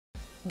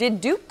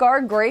Did Duke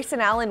guard Grayson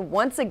Allen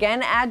once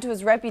again add to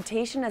his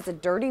reputation as a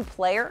dirty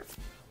player?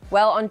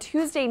 Well, on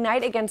Tuesday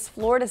night against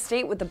Florida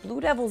State with the Blue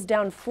Devils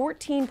down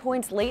 14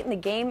 points late in the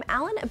game,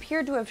 Allen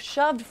appeared to have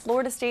shoved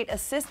Florida State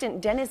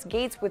assistant Dennis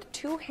Gates with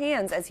two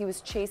hands as he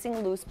was chasing a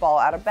loose ball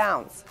out of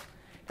bounds.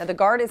 Now, the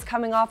guard is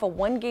coming off a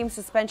one-game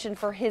suspension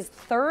for his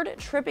third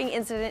tripping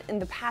incident in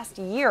the past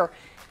year,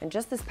 and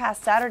just this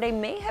past Saturday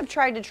may have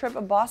tried to trip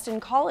a Boston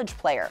College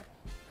player.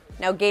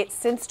 Now, Gates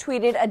since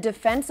tweeted a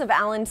defense of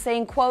Allen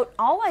saying, quote,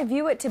 "All I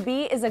view it to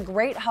be is a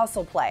great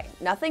hustle play.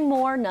 Nothing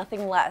more,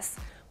 nothing less.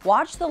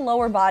 Watch the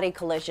lower body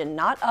collision,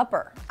 not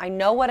upper. I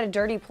know what a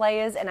dirty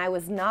play is, and I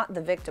was not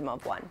the victim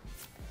of one."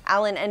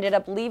 Allen ended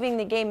up leaving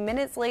the game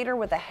minutes later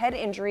with a head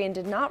injury and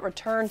did not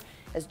return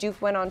as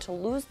Duke went on to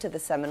lose to the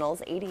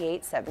Seminoles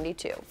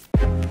 88-72.